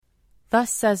Thus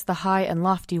says the high and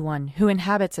lofty one, who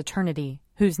inhabits eternity,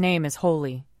 whose name is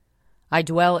holy. I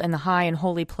dwell in the high and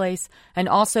holy place, and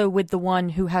also with the one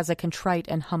who has a contrite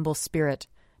and humble spirit,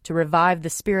 to revive the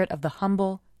spirit of the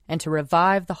humble, and to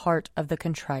revive the heart of the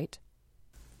contrite.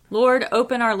 Lord,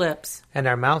 open our lips, and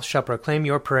our mouth shall proclaim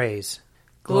your praise.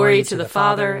 Glory to the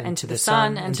Father, and to the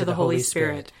Son, and to the Holy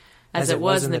Spirit, as it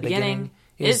was in the beginning,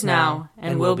 is now,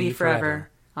 and will be forever.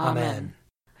 Amen.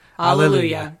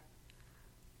 Alleluia.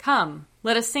 Come,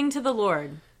 let us sing to the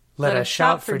Lord. Let us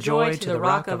shout for joy to the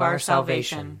rock of our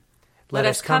salvation. Let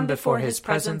us come before his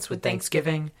presence with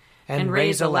thanksgiving, and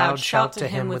raise a loud shout to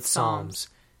him with psalms.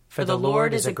 For the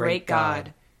Lord is a great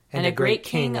God, and a great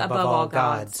King above all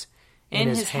gods. In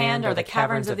his hand are the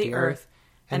caverns of the earth,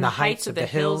 and the heights of the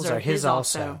hills are his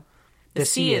also. The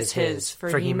sea is his,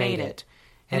 for he made it,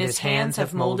 and his hands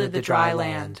have molded the dry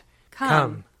land.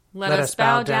 Come, let us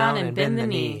bow down and bend the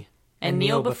knee, and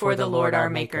kneel before the Lord our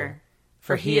Maker.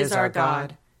 For he is our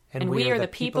God, and we are the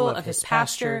people of his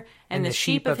pasture and the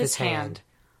sheep of his hand.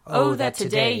 Oh, that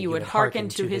today you would hearken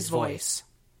to his voice.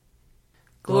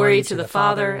 Glory to the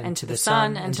Father, and to the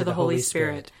Son, and to the Holy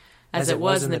Spirit, as it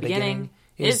was in the beginning,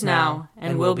 is now,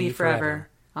 and will be forever.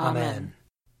 Amen.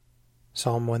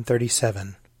 Psalm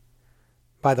 137.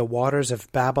 By the waters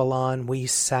of Babylon we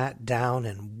sat down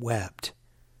and wept,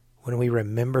 when we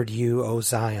remembered you, O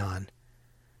Zion.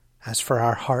 As for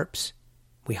our harps,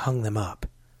 we hung them up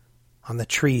on the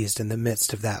trees in the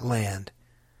midst of that land.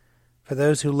 For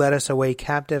those who led us away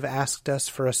captive asked us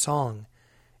for a song,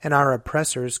 and our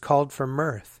oppressors called for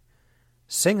mirth.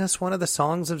 Sing us one of the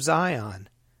songs of Zion.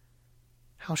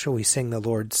 How shall we sing the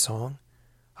Lord's song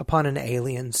upon an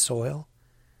alien soil?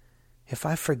 If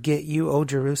I forget you, O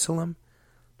Jerusalem,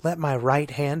 let my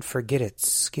right hand forget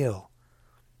its skill.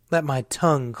 Let my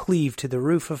tongue cleave to the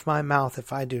roof of my mouth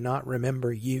if I do not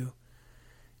remember you,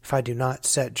 if I do not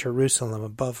set Jerusalem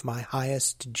above my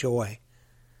highest joy.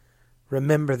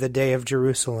 Remember the day of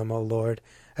Jerusalem, O Lord,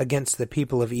 against the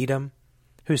people of Edom,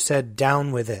 who said,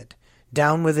 down with it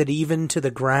even to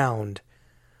the ground.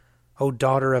 O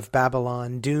daughter of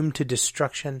Babylon, doomed to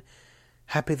destruction,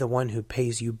 happy the one who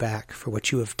pays you back for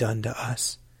what you have done to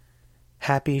us.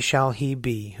 Happy shall he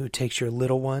be who takes your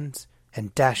little ones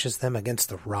and dashes them against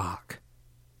the rock.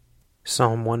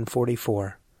 Psalm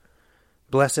 144.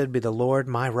 Blessed be the Lord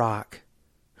my rock,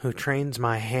 who trains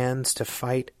my hands to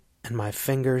fight and my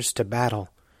fingers to battle,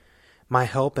 my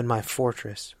help and my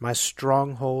fortress, my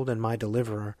stronghold and my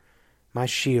deliverer, my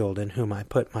shield in whom I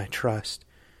put my trust,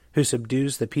 who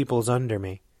subdues the peoples under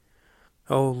me.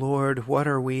 O Lord, what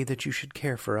are we that you should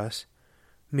care for us?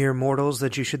 Mere mortals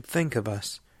that you should think of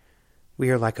us. We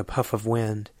are like a puff of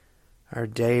wind. Our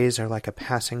days are like a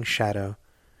passing shadow.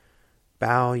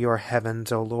 Bow your heavens,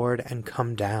 O Lord, and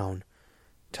come down.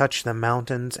 Touch the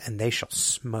mountains, and they shall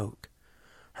smoke.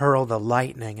 Hurl the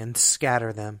lightning, and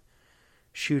scatter them.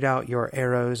 Shoot out your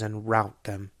arrows, and rout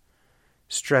them.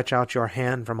 Stretch out your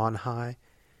hand from on high.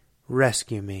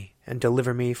 Rescue me, and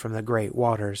deliver me from the great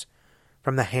waters,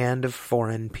 from the hand of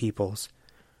foreign peoples,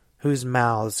 whose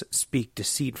mouths speak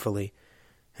deceitfully,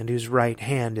 and whose right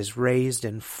hand is raised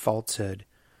in falsehood.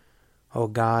 O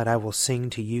God, I will sing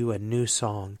to you a new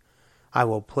song. I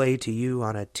will play to you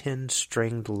on a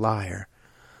 10-stringed lyre.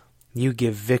 You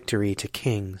give victory to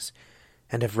kings,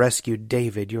 and have rescued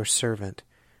David your servant.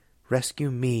 Rescue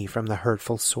me from the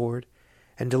hurtful sword,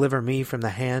 and deliver me from the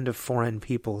hand of foreign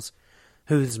peoples,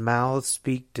 whose mouths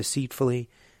speak deceitfully,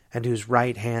 and whose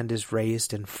right hand is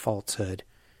raised in falsehood.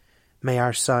 May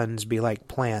our sons be like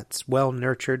plants well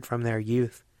nurtured from their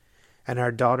youth, and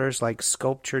our daughters like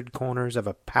sculptured corners of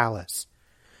a palace.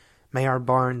 May our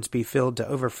barns be filled to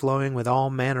overflowing with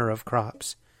all manner of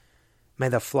crops. May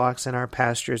the flocks in our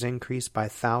pastures increase by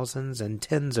thousands and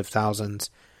tens of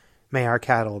thousands. May our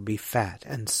cattle be fat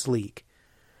and sleek.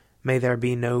 May there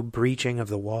be no breaching of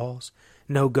the walls,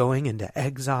 no going into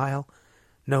exile,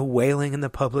 no wailing in the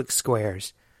public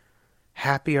squares.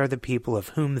 Happy are the people of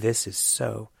whom this is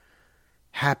so.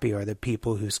 Happy are the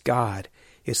people whose God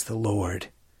is the Lord.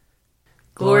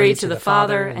 Glory to the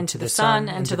Father, and to the Son,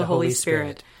 and to the Holy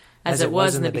Spirit, as it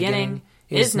was in the beginning,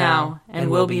 is now,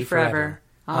 and will be forever.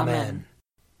 Amen.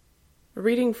 A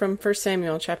reading from 1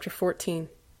 Samuel chapter 14.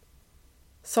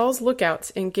 Saul's lookouts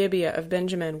in Gibeah of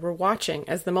Benjamin were watching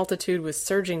as the multitude was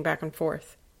surging back and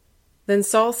forth. Then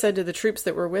Saul said to the troops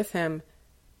that were with him,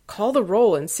 "Call the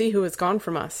roll and see who has gone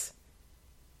from us."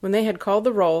 When they had called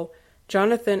the roll,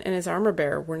 Jonathan and his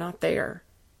armor-bearer were not there.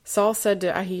 Saul said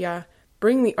to Ahiah,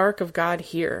 "Bring the ark of God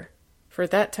here." For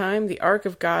at that time the ark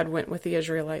of God went with the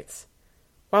Israelites.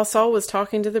 While Saul was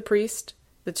talking to the priest,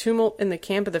 the tumult in the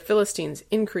camp of the Philistines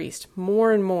increased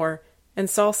more and more, and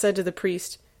Saul said to the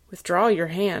priest, Withdraw your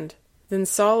hand." Then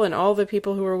Saul and all the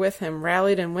people who were with him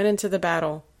rallied and went into the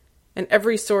battle, and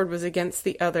every sword was against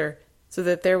the other, so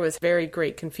that there was very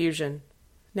great confusion.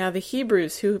 Now the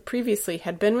Hebrews who previously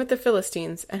had been with the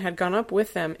Philistines and had gone up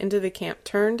with them into the camp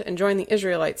turned and joined the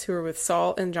Israelites who were with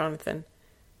Saul and Jonathan.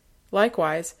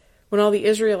 Likewise, when all the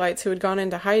Israelites who had gone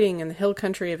into hiding in the hill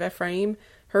country of Ephraim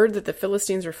heard that the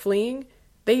Philistines were fleeing,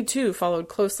 they too followed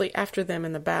closely after them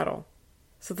in the battle.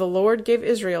 So the Lord gave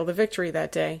Israel the victory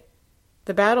that day.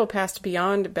 The battle passed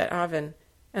beyond Bet-aven,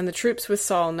 and the troops with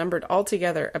Saul numbered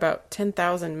altogether about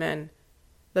 10,000 men.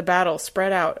 The battle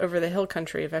spread out over the hill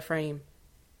country of Ephraim.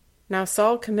 Now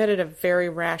Saul committed a very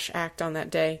rash act on that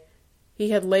day.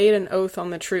 He had laid an oath on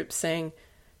the troops, saying,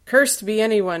 "Cursed be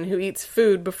anyone who eats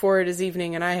food before it is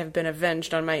evening, and I have been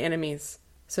avenged on my enemies."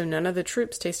 So none of the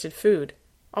troops tasted food.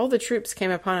 All the troops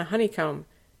came upon a honeycomb,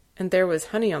 and there was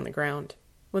honey on the ground.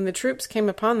 When the troops came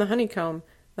upon the honeycomb,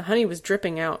 the honey was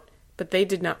dripping out, but they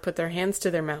did not put their hands to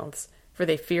their mouths, for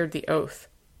they feared the oath.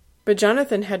 But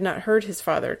Jonathan had not heard his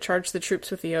father charge the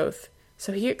troops with the oath,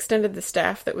 so he extended the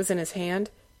staff that was in his hand,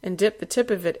 and dipped the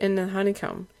tip of it in the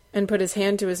honeycomb, and put his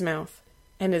hand to his mouth,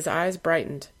 and his eyes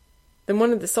brightened. Then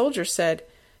one of the soldiers said,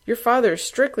 "Your father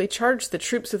strictly charged the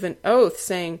troops with an oath,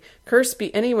 saying, 'Cursed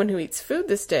be anyone who eats food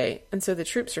this day,' and so the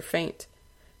troops are faint."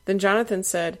 Then Jonathan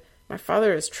said, "My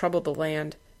father has troubled the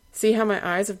land. See how my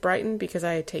eyes have brightened because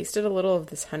I had tasted a little of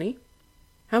this honey?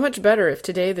 How much better if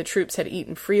today the troops had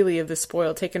eaten freely of the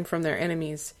spoil taken from their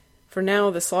enemies, for now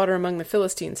the slaughter among the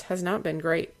Philistines has not been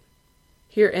great."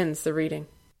 Here ends the reading.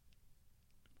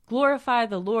 Glorify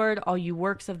the Lord, all you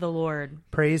works of the Lord.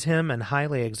 Praise him and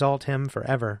highly exalt him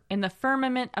forever. In the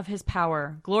firmament of his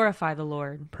power, glorify the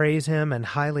Lord. Praise him and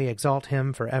highly exalt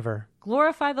him forever.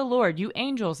 Glorify the Lord, you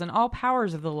angels and all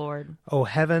powers of the Lord. O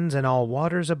heavens and all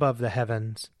waters above the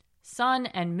heavens. Sun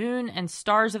and moon and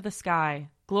stars of the sky,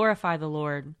 glorify the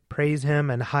Lord. Praise him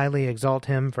and highly exalt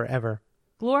him forever.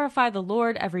 Glorify the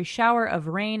Lord, every shower of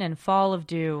rain and fall of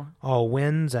dew. All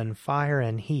winds and fire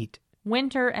and heat.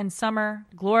 Winter and summer,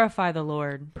 glorify the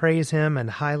Lord. Praise him and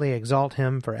highly exalt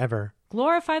him forever.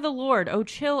 Glorify the Lord, O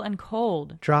chill and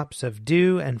cold. Drops of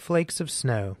dew and flakes of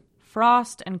snow.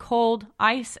 Frost and cold,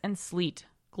 ice and sleet,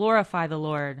 glorify the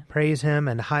Lord. Praise him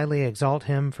and highly exalt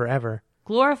him forever.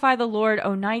 Glorify the Lord,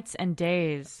 O nights and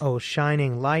days. O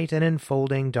shining light and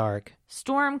enfolding dark.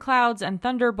 Storm clouds and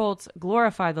thunderbolts,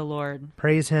 glorify the Lord.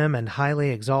 Praise him and highly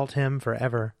exalt him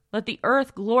forever. Let the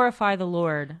earth glorify the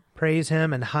Lord. Praise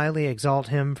him and highly exalt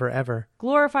him forever.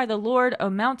 Glorify the Lord, O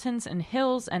mountains and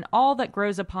hills, and all that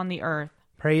grows upon the earth.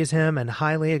 Praise him and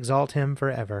highly exalt him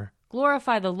forever.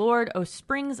 Glorify the Lord, O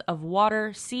springs of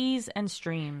water, seas and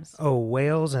streams. O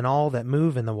whales and all that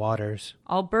move in the waters.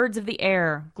 All birds of the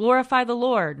air, glorify the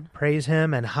Lord. Praise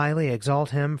him and highly exalt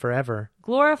him forever.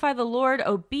 Glorify the Lord,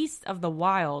 O beasts of the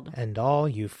wild. And all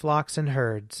you flocks and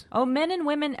herds. O men and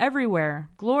women everywhere,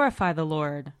 glorify the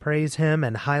Lord. Praise him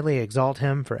and highly exalt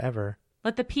him forever.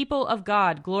 Let the people of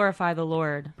God glorify the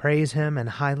Lord. Praise him and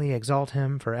highly exalt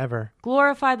him forever.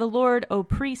 Glorify the Lord, O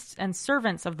priests and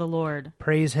servants of the Lord.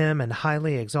 Praise him and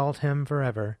highly exalt him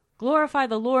forever. Glorify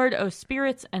the Lord, O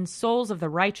spirits and souls of the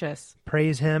righteous.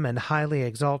 Praise him and highly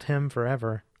exalt him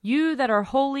forever. You that are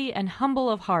holy and humble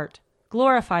of heart,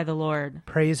 glorify the Lord.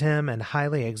 Praise him and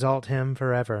highly exalt him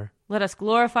forever. Let us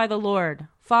glorify the Lord,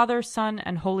 Father, Son,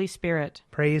 and Holy Spirit.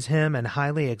 Praise him and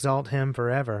highly exalt him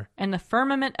forever. In the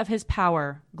firmament of his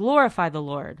power, glorify the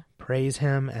Lord. Praise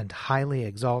him and highly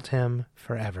exalt him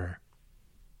forever.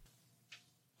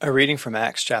 A reading from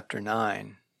Acts chapter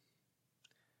 9.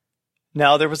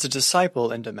 Now there was a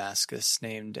disciple in Damascus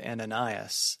named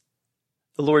Ananias.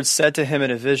 The Lord said to him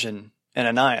in a vision,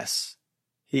 "Ananias."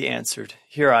 He answered,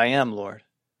 "Here I am, Lord."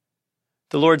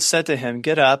 The Lord said to him,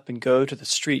 "Get up and go to the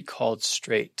street called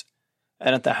Straight,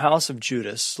 and at the house of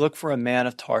Judas look for a man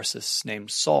of Tarsus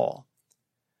named Saul.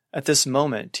 At this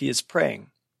moment he is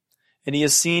praying, and he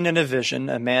has seen in a vision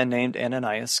a man named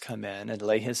Ananias come in and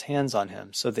lay his hands on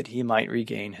him so that he might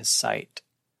regain his sight."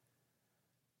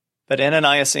 But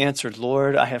Ananias answered,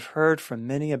 "Lord, I have heard from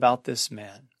many about this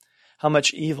man, how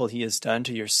much evil he has done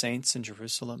to your saints in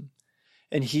Jerusalem.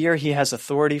 And here he has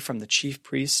authority from the chief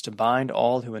priests to bind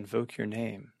all who invoke your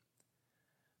name."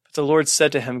 But the Lord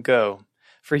said to him, "Go,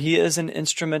 for he is an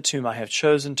instrument whom I have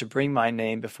chosen to bring my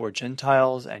name before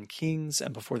Gentiles and kings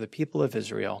and before the people of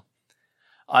Israel.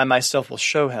 I myself will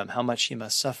show him how much he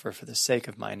must suffer for the sake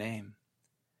of my name."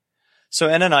 So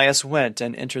Ananias went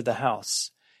and entered the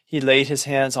house. He laid his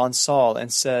hands on Saul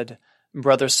and said,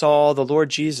 "Brother Saul, the Lord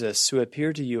Jesus, who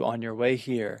appeared to you on your way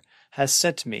here, has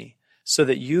sent me, so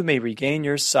that you may regain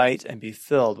your sight and be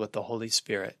filled with the Holy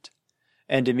Spirit."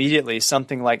 And immediately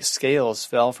something like scales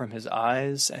fell from his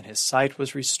eyes, and his sight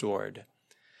was restored.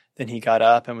 Then he got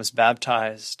up and was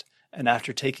baptized, and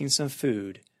after taking some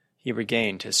food, he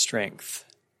regained his strength.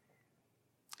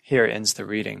 Here ends the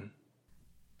reading.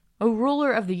 O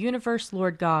ruler of the universe,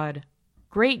 Lord God,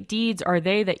 great deeds are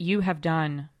they that you have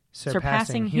done,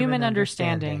 surpassing human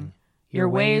understanding. Your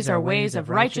ways are ways of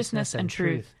righteousness and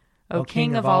truth, O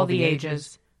King of all the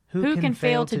ages. Who can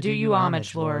fail to do you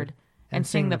homage, Lord, and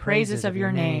sing the praises of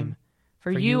your name?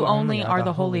 For you only are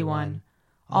the Holy One.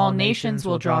 All nations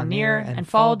will draw near and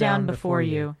fall down before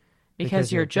you,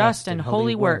 because your just and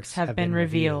holy works have been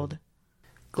revealed.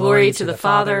 Glory to the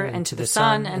Father, and to the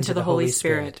Son, and to the Holy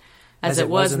Spirit, as it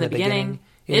was in the beginning,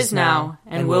 is now,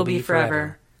 and will be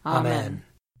forever. Amen.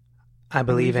 I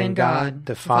believe in God,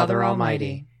 the Father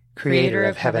Almighty, creator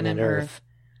of heaven and earth.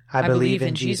 I believe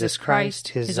in Jesus Christ,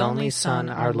 his only Son,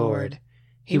 our Lord.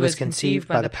 He was conceived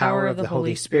by the power of the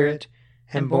Holy Spirit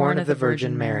and born of the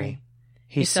Virgin Mary.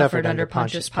 He suffered under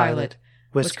Pontius Pilate,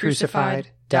 was crucified,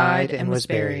 died, and was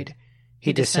buried.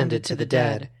 He descended to the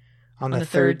dead. On the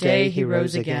third day he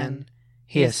rose again.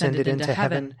 He ascended into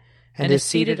heaven and is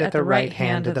seated at the right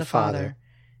hand of the Father.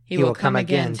 He will come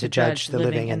again to judge the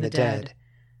living and the dead.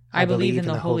 I believe in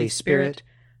the Holy Spirit,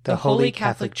 the Holy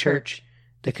Catholic Church,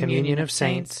 the communion of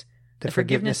saints, the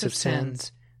forgiveness of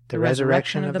sins, the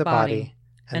resurrection of the body,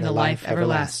 and the life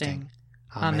everlasting.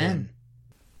 Amen.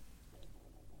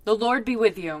 The Lord be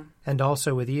with you. And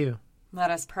also with you.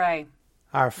 Let us pray.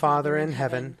 Our Father in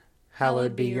heaven,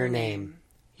 hallowed be your name.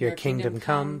 Your kingdom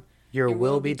come, your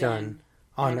will be done,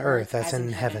 on earth as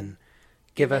in heaven.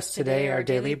 Give us today our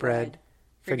daily bread.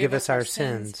 Forgive us our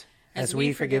sins, as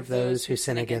we forgive those who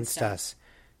sin against us.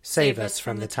 Save us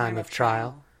from the time of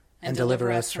trial, and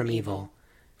deliver us from evil.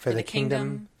 For the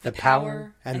kingdom, the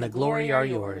power, and the glory are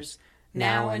yours,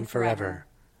 now and forever.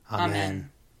 Amen.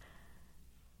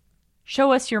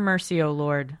 Show us your mercy, O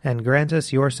Lord. And grant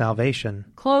us your salvation.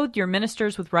 Clothe your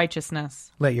ministers with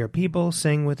righteousness. Let your people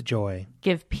sing with joy.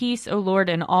 Give peace, O Lord,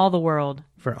 in all the world.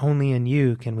 For only in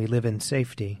you can we live in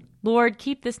safety. Lord,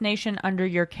 keep this nation under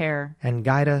your care. And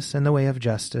guide us in the way of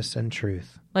justice and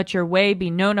truth. Let your way be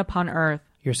known upon earth.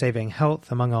 Your saving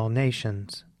health among all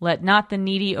nations. Let not the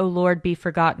needy, O Lord, be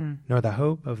forgotten. Nor the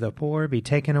hope of the poor be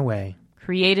taken away.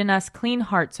 Create in us clean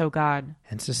hearts, O God.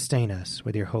 And sustain us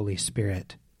with your Holy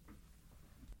Spirit.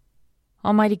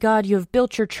 Almighty God, you have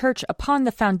built your church upon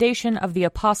the foundation of the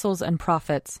apostles and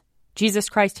prophets, Jesus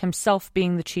Christ himself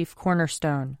being the chief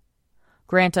cornerstone.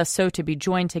 Grant us so to be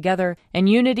joined together in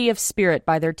unity of spirit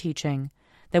by their teaching,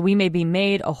 that we may be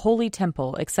made a holy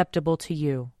temple acceptable to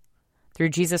you. Through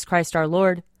Jesus Christ our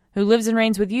Lord, who lives and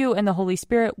reigns with you and the Holy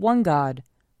Spirit, one God,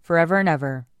 forever and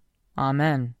ever.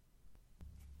 Amen.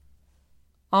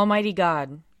 Almighty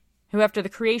God, who after the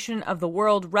creation of the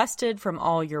world rested from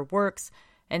all your works,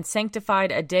 and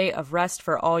sanctified a day of rest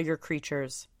for all your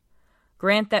creatures,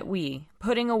 grant that we,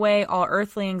 putting away all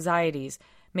earthly anxieties,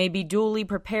 may be duly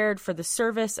prepared for the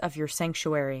service of your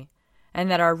sanctuary,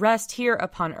 and that our rest here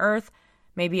upon earth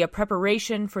may be a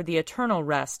preparation for the eternal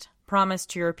rest promised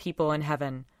to your people in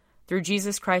heaven, through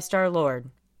Jesus Christ our Lord.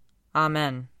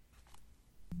 Amen.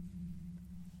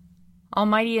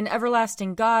 Almighty and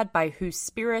everlasting God, by whose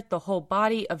Spirit the whole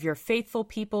body of your faithful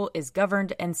people is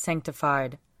governed and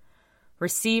sanctified,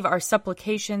 receive our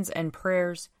supplications and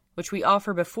prayers, which we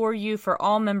offer before you for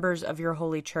all members of your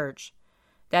holy church,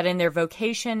 that in their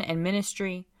vocation and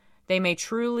ministry they may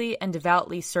truly and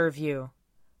devoutly serve you,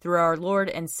 through our Lord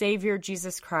and Savior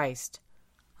Jesus Christ.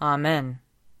 Amen.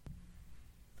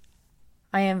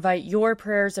 I invite your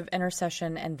prayers of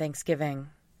intercession and thanksgiving.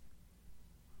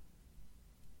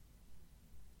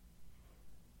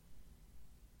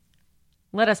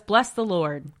 Let us bless the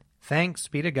Lord. Thanks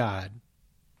be to God.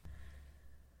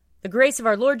 The grace of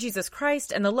our Lord Jesus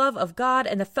Christ, and the love of God,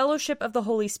 and the fellowship of the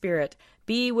Holy Spirit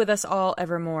be with us all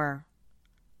evermore.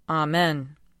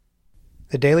 Amen.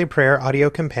 The Daily Prayer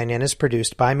audio companion is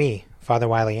produced by me, Father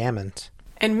Wiley Ammons.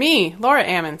 And me, Laura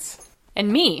Ammons.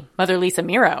 And me, Mother Lisa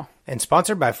Miro. And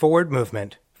sponsored by Forward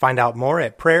Movement. Find out more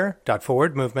at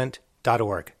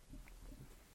prayer.forwardmovement.org.